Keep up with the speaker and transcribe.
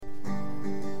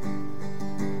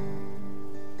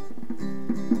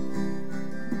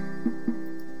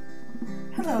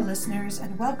listeners,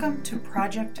 and welcome to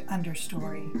Project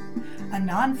Understory, a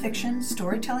nonfiction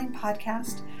storytelling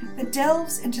podcast that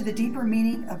delves into the deeper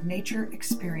meaning of nature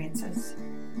experiences.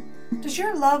 Does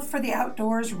your love for the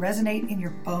outdoors resonate in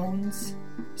your bones?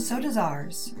 So does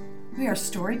ours. We are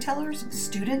storytellers,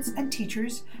 students, and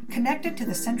teachers connected to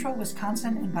the Central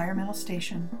Wisconsin Environmental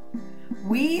Station.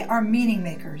 We are meaning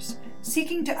makers,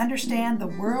 seeking to understand the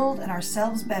world and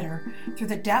ourselves better through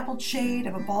the dappled shade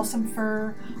of a balsam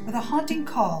fir or the haunting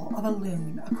call of a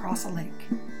loon across a lake.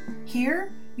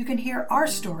 Here, you can hear our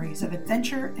stories of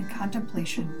adventure and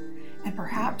contemplation, and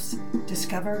perhaps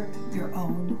discover your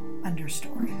own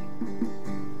understory.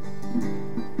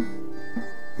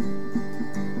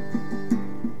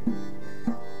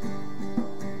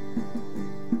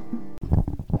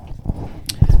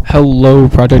 Hello,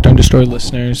 Project Understory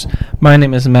listeners. My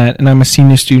name is Matt, and I'm a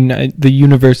senior student at the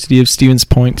University of Stevens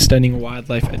Point studying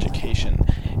wildlife education.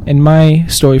 And my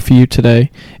story for you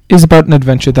today is about an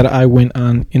adventure that I went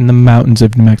on in the mountains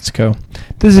of New Mexico.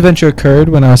 This adventure occurred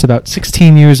when I was about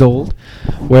 16 years old,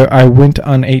 where I went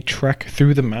on a trek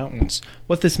through the mountains.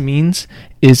 What this means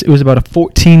is it was about a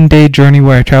 14-day journey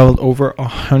where I traveled over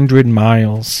 100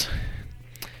 miles.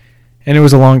 And it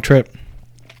was a long trip.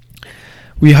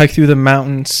 We hiked through the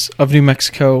mountains of New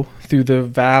Mexico, through the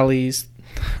valleys,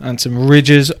 on some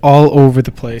ridges all over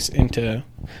the place, into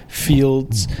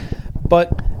fields.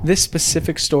 But this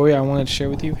specific story I wanted to share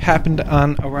with you happened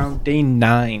on around day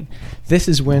 9. This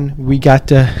is when we got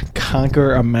to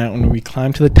conquer a mountain. We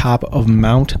climbed to the top of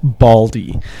Mount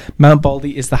Baldy. Mount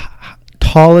Baldy is the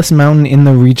tallest mountain in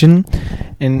the region,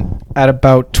 and at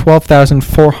about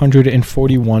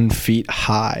 12,441 feet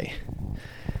high.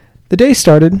 The day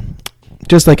started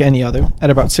just like any other,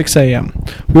 at about 6 a.m.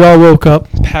 We all woke up,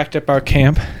 packed up our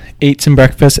camp, ate some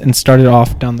breakfast, and started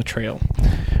off down the trail.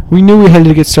 We knew we had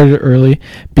to get started early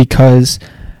because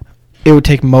it would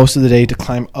take most of the day to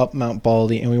climb up Mount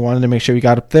Baldy, and we wanted to make sure we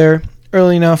got up there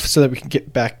early enough so that we could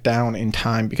get back down in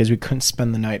time because we couldn't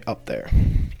spend the night up there.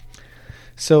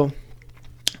 So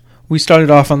we started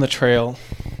off on the trail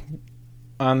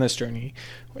on this journey,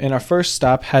 and our first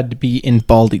stop had to be in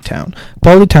Baldy Town.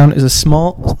 Baldy Town is a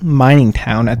small mining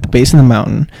town at the base of the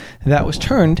mountain that was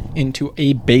turned into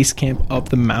a base camp of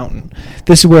the mountain.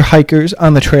 This is where hikers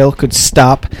on the trail could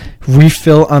stop,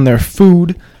 refill on their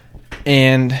food,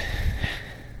 and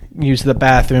use the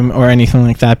bathroom or anything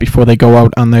like that before they go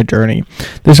out on their journey.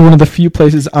 This is one of the few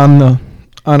places on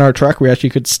our trek we actually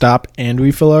could stop and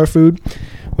refill our food,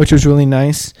 which was really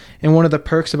nice. And one of the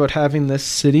perks about having this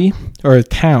city, or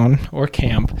town, or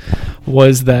camp,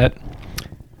 was that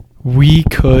we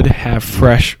could have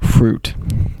fresh fruit.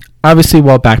 Obviously,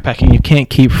 while backpacking, you can't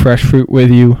keep fresh fruit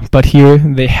with you, but here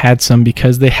they had some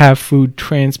because they have food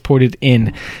transported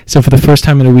in. So for the first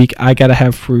time in a week, I got to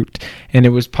have fruit, and it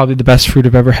was probably the best fruit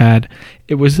I've ever had.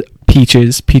 It was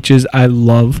peaches. Peaches I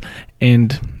love,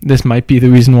 and this might be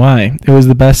the reason why. It was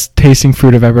the best tasting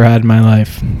fruit I've ever had in my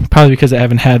life, probably because I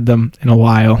haven't had them in a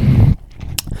while.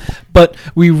 But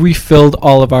we refilled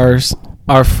all of our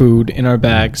food in our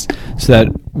bags so that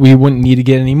we wouldn't need to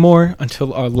get any more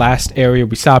until our last area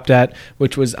we stopped at,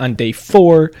 which was on day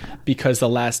 4, because the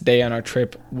last day on our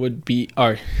trip would be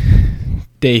our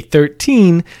day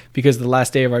 13, because the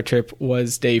last day of our trip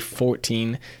was day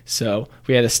 14, so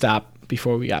we had to stop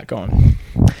before we got going.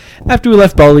 After we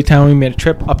left Baldy Town, we made a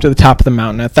trip up to the top of the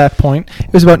mountain. At that point,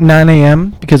 it was about 9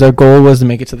 a.m. because our goal was to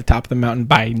make it to the top of the mountain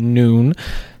by noon.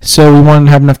 So we wanted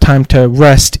to have enough time to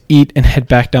rest, eat, and head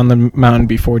back down the mountain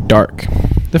before dark.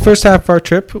 The first half of our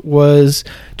trip was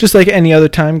just like any other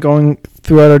time going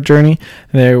throughout our journey.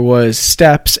 There was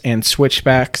steps and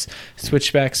switchbacks.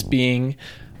 Switchbacks being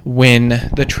when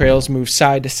the trails move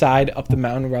side to side up the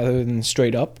mountain rather than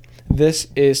straight up. This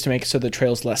is to make it so the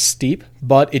trail's less steep,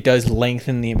 but it does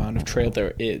lengthen the amount of trail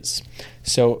there is.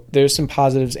 So there's some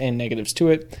positives and negatives to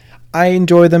it. I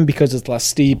enjoy them because it's less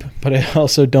steep, but I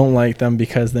also don't like them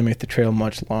because they make the trail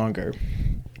much longer.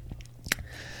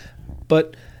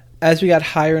 But as we got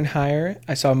higher and higher,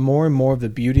 I saw more and more of the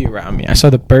beauty around me. I saw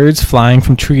the birds flying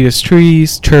from tree to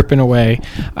trees, chirping away.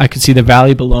 I could see the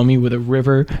valley below me with a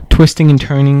river twisting and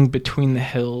turning between the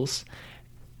hills.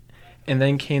 And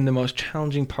then came the most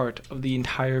challenging part of the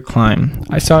entire climb.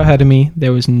 I saw ahead of me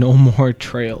there was no more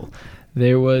trail.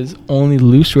 There was only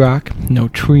loose rock, no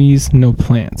trees, no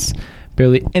plants,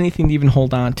 barely anything to even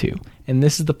hold on to. And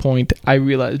this is the point I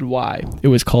realized why it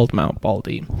was called Mount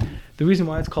Baldy. The reason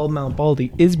why it's called Mount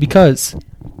Baldy is because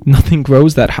nothing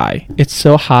grows that high. It's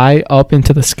so high up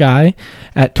into the sky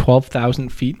at 12,000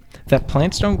 feet that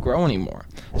plants don't grow anymore.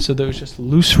 So there's just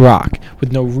loose rock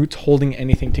with no roots holding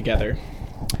anything together.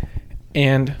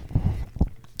 And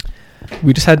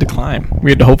we just had to climb.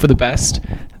 We had to hope for the best.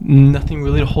 Nothing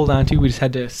really to hold on to. We just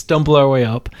had to stumble our way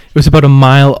up. It was about a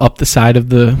mile up the side of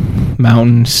the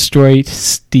mountain, straight,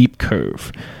 steep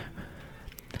curve.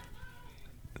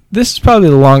 This is probably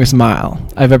the longest mile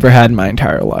I've ever had in my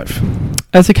entire life.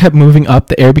 As I kept moving up,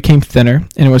 the air became thinner,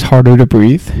 and it was harder to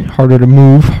breathe, harder to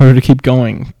move, harder to keep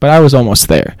going. But I was almost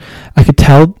there. I could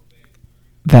tell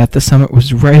that the summit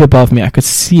was right above me. I could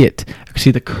see it. I could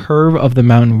see the curve of the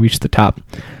mountain reach the top.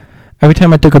 Every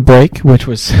time I took a break, which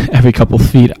was every couple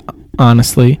feet,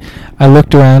 honestly, I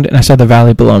looked around and I saw the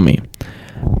valley below me.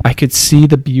 I could see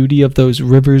the beauty of those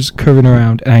rivers curving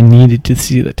around, and I needed to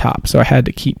see the top, so I had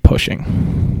to keep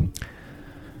pushing.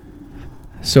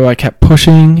 So I kept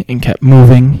pushing and kept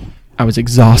moving. I was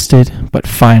exhausted, but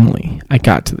finally, I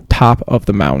got to the top of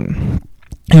the mountain.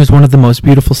 It was one of the most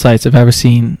beautiful sights I've ever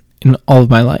seen in all of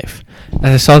my life.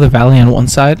 As I saw the valley on one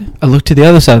side, I looked to the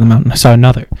other side of the mountain. I saw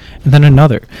another, and then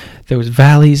another. There was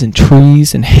valleys and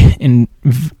trees and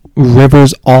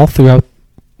rivers all throughout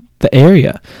the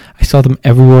area. I saw them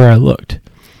everywhere I looked,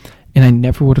 and I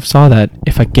never would have saw that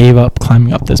if I gave up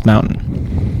climbing up this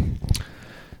mountain.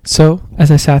 So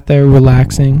as I sat there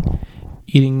relaxing,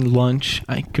 eating lunch,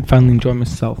 I could finally enjoy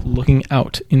myself looking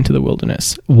out into the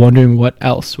wilderness, wondering what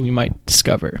else we might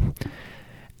discover.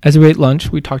 As we ate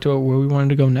lunch, we talked about where we wanted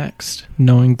to go next,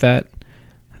 knowing that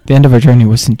the end of our journey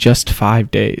wasn't just 5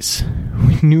 days.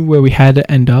 We knew where we had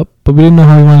to end up, but we didn't know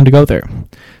how we wanted to go there.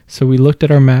 So we looked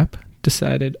at our map,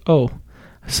 decided,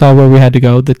 saw where we had to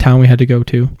go, the town we had to go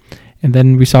to, and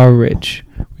then we saw a ridge.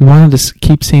 We wanted to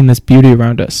keep seeing this beauty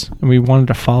around us, and we wanted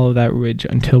to follow that ridge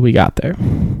until we got there.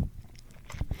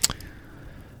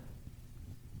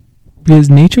 Because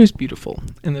nature is beautiful,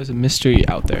 and there's a mystery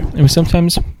out there, and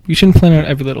sometimes we shouldn't plan out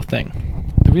every little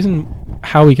thing. The reason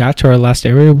how we got to our last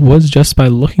area was just by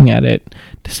looking at it,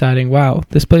 deciding, wow,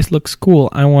 this place looks cool,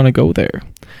 I want to go there.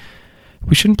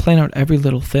 We shouldn't plan out every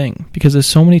little thing, because there's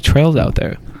so many trails out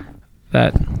there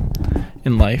that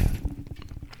in life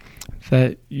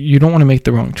that you don't want to make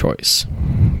the wrong choice.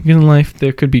 In life,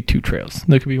 there could be two trails.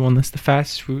 There could be one that's the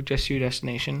fastest route just to your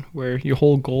destination, where your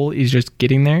whole goal is just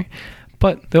getting there.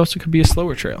 But there also could be a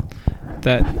slower trail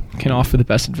that can offer the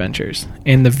best adventures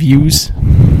and the views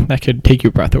that could take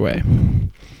your breath away.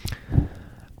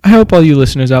 I hope all you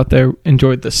listeners out there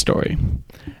enjoyed this story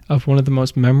of one of the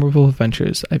most memorable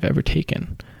adventures I've ever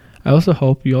taken. I also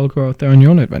hope you all go out there on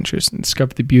your own adventures and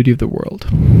discover the beauty of the world.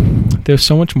 There's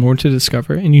so much more to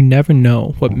discover, and you never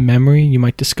know what memory you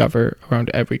might discover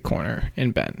around every corner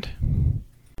and bend.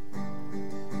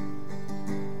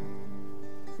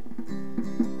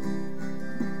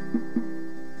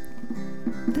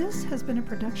 This has been a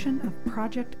production of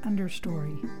Project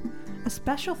Understory. A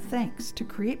special thanks to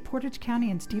Create Portage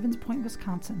County in Stevens Point,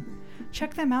 Wisconsin.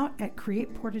 Check them out at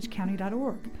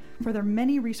createportagecounty.org for their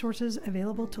many resources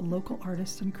available to local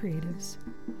artists and creatives.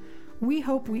 We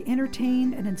hope we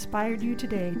entertained and inspired you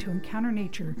today to encounter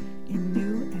nature in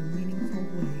new and